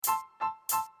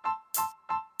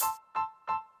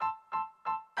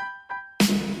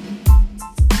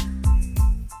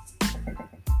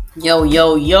Yo,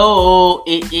 yo, yo,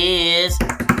 it is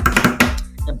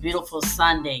the beautiful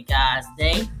Sunday, guys,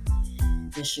 day.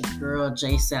 It's your girl,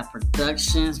 JSAP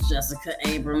Productions, Jessica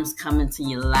Abrams, coming to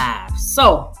you live.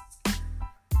 So,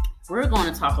 we're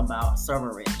going to talk about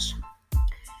server rich.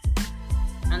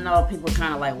 I know people are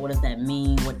kind of like, what does that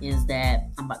mean? What is that?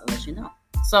 I'm about to let you know.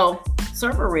 So,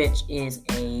 server rich is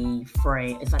a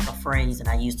phrase. It's like a phrase that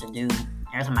I used to do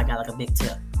every time I got like a big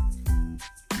tip.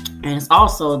 And it's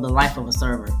also the life of a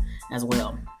server as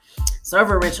well.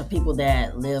 Server rich are people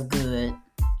that live good,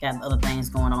 got other things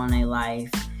going on in their life,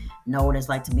 know what it's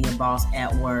like to be a boss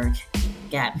at work,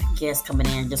 got guests coming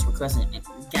in just requesting,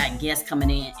 got guests coming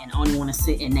in and only want to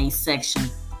sit in their section,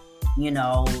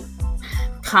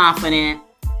 confident,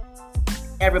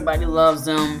 everybody loves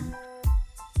them,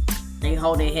 they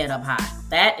hold their head up high.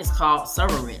 That is called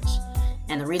server rich.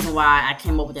 And the reason why I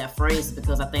came up with that phrase is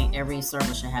because I think every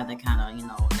server should have that kind of,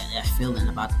 that feeling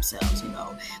about themselves.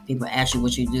 People ask you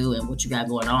what you do and what you got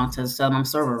going on to tell them I'm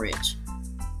server rich.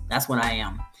 That's what I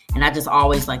am. And I just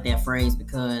always like that phrase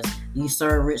because you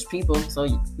serve rich people, so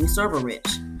you server rich.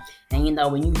 And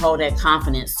when you hold that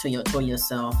confidence to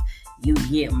yourself, you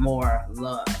get more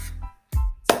love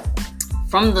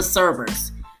from the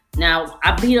servers. Now,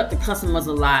 I beat up the customers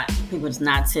a lot. People just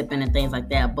not tipping and things like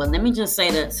that. But let me just say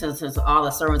that to all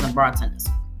the servers and bartenders.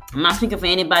 I'm not speaking for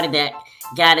anybody that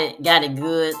got it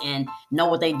good and know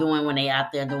what they doing when they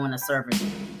out there doing the service.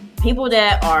 People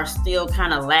that are still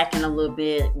kind of lacking a little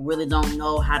bit, really don't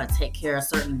know how to take care of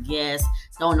certain guests,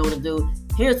 don't know what to do.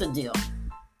 Here's the deal.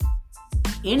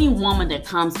 Any woman that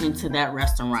comes into that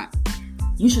restaurant,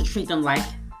 you should treat them like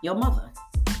your mother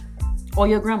or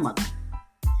your grandmother,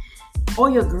 or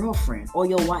your girlfriend, or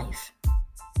your wife.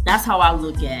 That's how I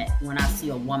look at when I see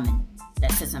a woman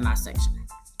that sits in my section.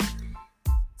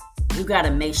 You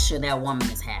gotta make sure that woman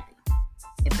is happy.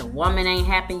 If the woman ain't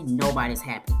happy, nobody's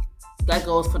happy. That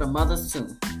goes for the mothers too.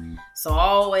 So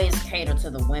always cater to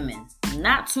the women.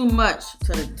 Not too much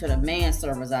to the man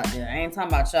servers out there. I ain't talking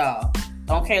about y'all.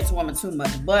 Don't cater to women too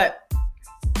much, but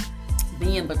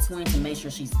be in between to make sure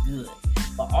she's good.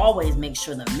 But always make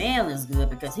sure the man is good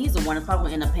because he's the one that's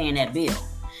probably going to end up paying that bill.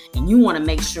 And you want to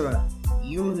make sure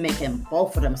you're making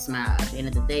both of them smile at the end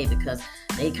of the day because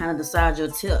they kind of decide your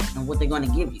tip and what they're going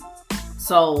to give you.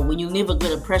 So when you leave a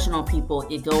good impression on people,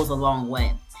 it goes a long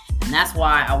way. And that's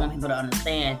why I want people to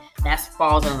understand that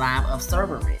falls in line of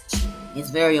server rich. It's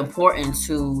very important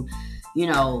to,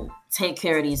 take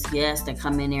care of these guests that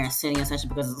come in there and sit in your section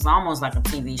because it's almost like a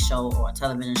TV show or a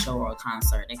television show or a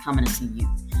concert. They come in to see you.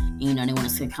 And, they want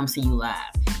to come see you live.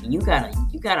 And you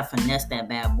gotta finesse that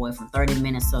bad boy from 30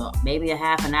 minutes to maybe a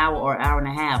half an hour or an hour and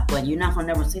a half. But you're not gonna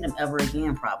never see them ever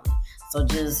again, probably. So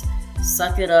just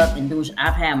suck it up and do.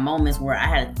 I've had moments where I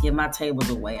had to give my tables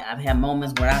away. I've had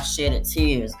moments where I've shedded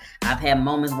tears. I've had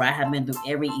moments where I have been through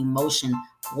every emotion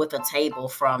with a table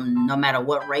from no matter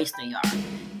what race they are.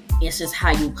 It's just how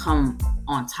you come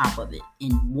on top of it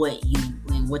and what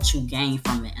you gain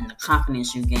from it and the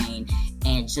confidence you gain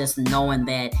and just knowing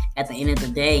that at the end of the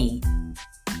day,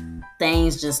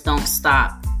 things just don't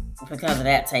stop because of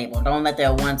that table. Don't let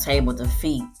that one table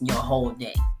defeat your whole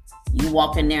day. You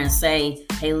walk in there and say,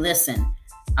 hey, listen,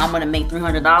 I'm going to make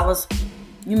 $300.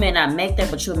 You may not make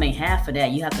that, but you'll make half of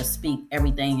that. You have to speak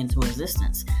everything into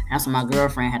existence. That's what my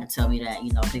girlfriend had to tell me that,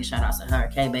 big shout out to her,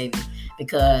 okay, baby,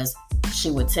 because she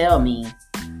would tell me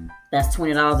that's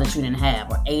 $20 that you didn't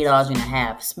have or $8 you didn't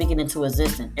have. Speaking into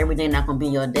existence. Every day not going to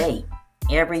be your day.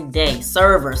 Every day.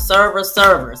 Servers.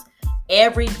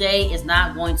 Every day is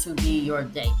not going to be your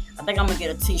day. I think I'm going to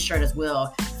get a t-shirt as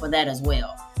well for that as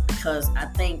well. Because I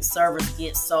think servers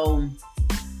get so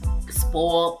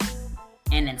spoiled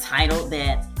and entitled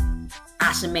that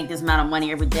I should make this amount of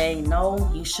money every day. No,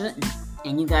 you shouldn't.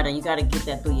 And you gotta get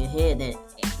that through your head that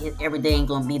every day ain't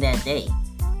going to be that day.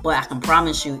 But I can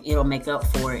promise you it'll make up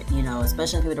for it,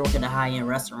 especially people that work at the high-end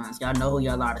restaurants. Y'all know who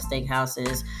y'all are, the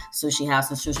steakhouses, sushi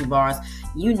houses, sushi bars.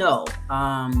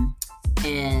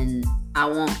 And I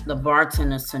want the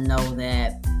bartenders to know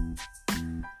that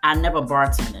I never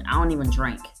bartended. I don't even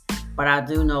drink. But I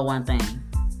do know one thing.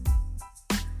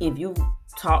 If you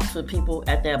talk to people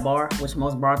at that bar, which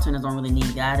most bartenders don't really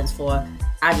need guidance for,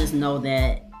 I just know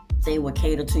that they will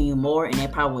cater to you more and they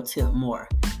probably will tip more.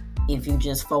 If you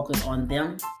just focus on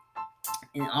them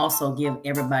and also give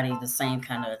everybody the same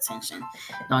kind of attention.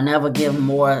 Don't ever give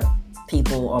more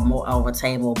people or more over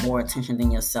table more attention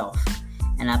than yourself.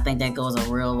 And I think that goes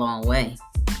a real long way.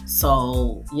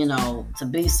 So, to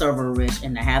be server rich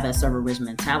and to have that server rich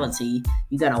mentality,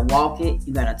 you got to walk it,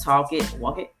 you got to talk it,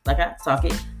 walk it like I talk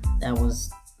it. That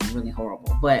was is really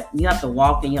horrible. But you have to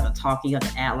walk it, you have to talk it, you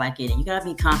have to act like it, and you gotta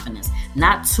be confident.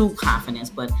 Not too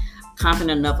confident, but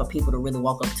confident enough for people to really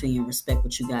walk up to you and respect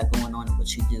what you got going on and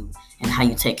what you do and how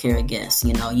you take care of guests.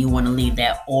 You know, you want to leave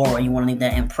that aura, you want to leave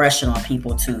that impression on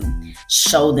people to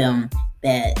show them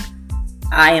that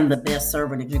I am the best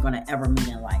server that you're going to ever meet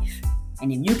in life.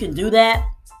 And if you can do that,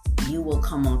 you will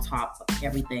come on top of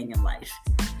everything in life.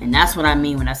 And that's what I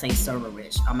mean when I say server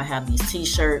rich. I'm going to have these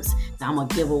t-shirts that I'm going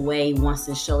to give away once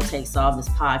this show takes off, this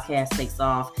podcast takes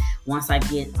off. Once I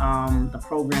get the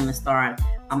programming started,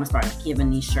 I'm going to start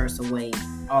giving these shirts away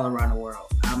all around the world.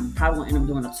 I'm probably going to end up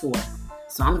doing a tour.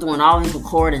 So I'm doing all these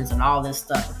recordings and all this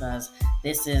stuff because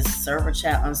this is Server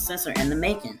Chat Uncensored in the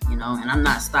making, you know, and I'm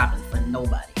not stopping for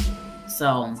nobody.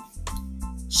 So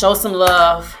show some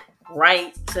love.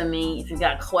 Write to me if you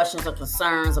got questions or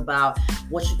concerns about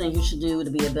what you think you should do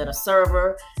to be a better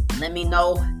server. Let me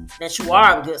know that you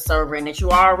are a good server and that you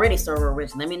are already server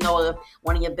rich. Let me know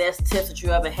one of your best tips that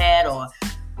you ever had or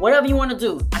whatever you want to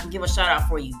do. I can give a shout out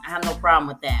for you. I have no problem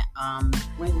with that.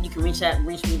 You can reach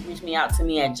me out to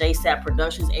me at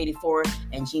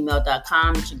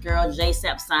jsapproductions84@gmail.com. It's your girl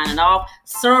JSap signing off.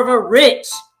 Server rich.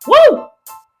 Woo!